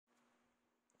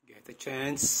Get a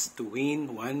chance to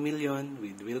win 1 million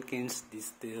with Wilkins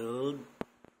distilled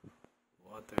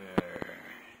water.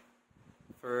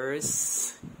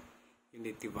 First, you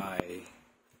need to buy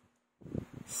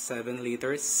 7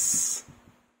 liters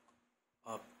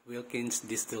of Wilkins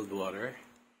distilled water.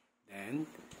 Then,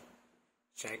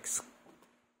 check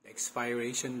the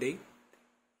expiration date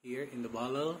here in the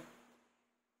bottle,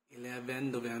 11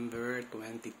 November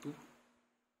 22.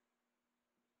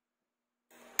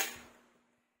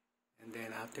 And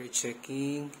then after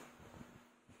checking,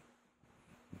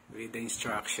 read the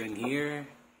instruction here,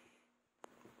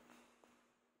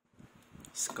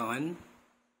 it's gone,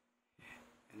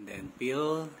 and then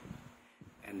bill,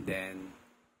 and then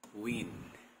win.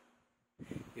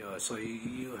 Yeah, so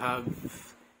you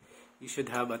should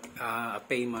have a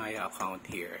Pay My account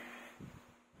here.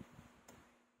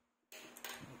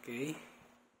 Okay,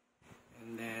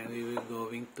 and then we will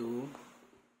going to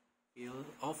peel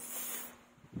off.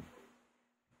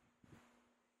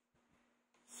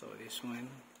 So this one,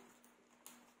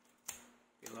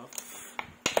 peel off.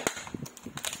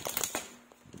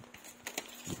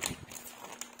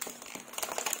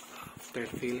 After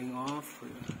peeling off,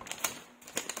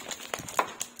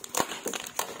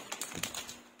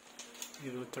 we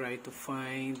will try to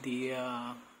find the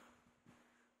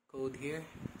code here.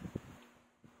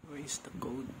 Where is the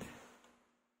code?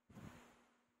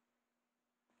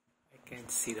 I can't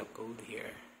see the code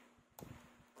here.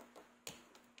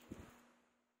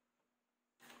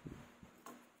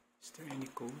 Is there any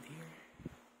code here?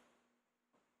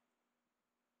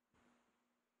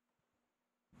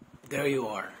 There you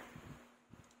are.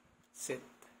 Set.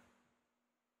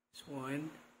 This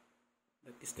one,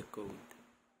 that is the code.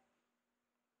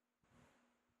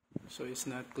 So it's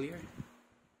not clear?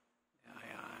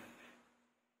 Yeah,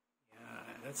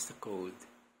 that's the code.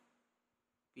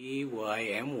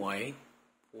 PYMY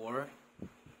 4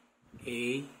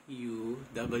 AUWND.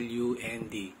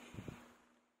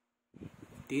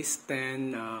 This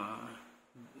 10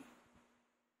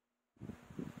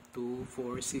 2,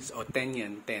 4, 6 o 10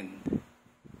 yan, 10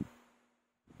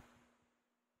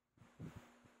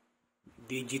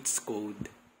 digits code.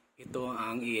 Ito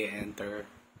ang i-enter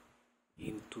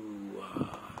into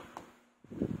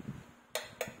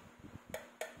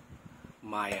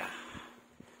Maya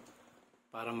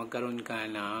para magkaroon ka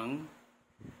ng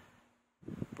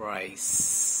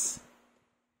price.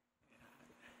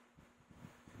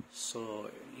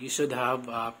 So you should have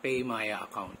a Pay Maya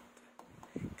account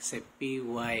kasi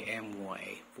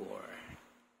PYMY4.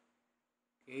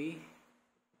 Okay,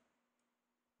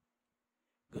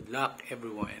 good luck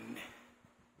everyone.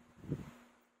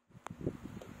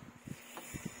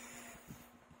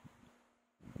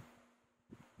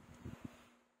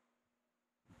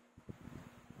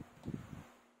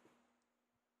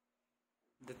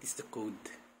 That is the code.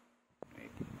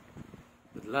 Right.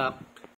 Good luck.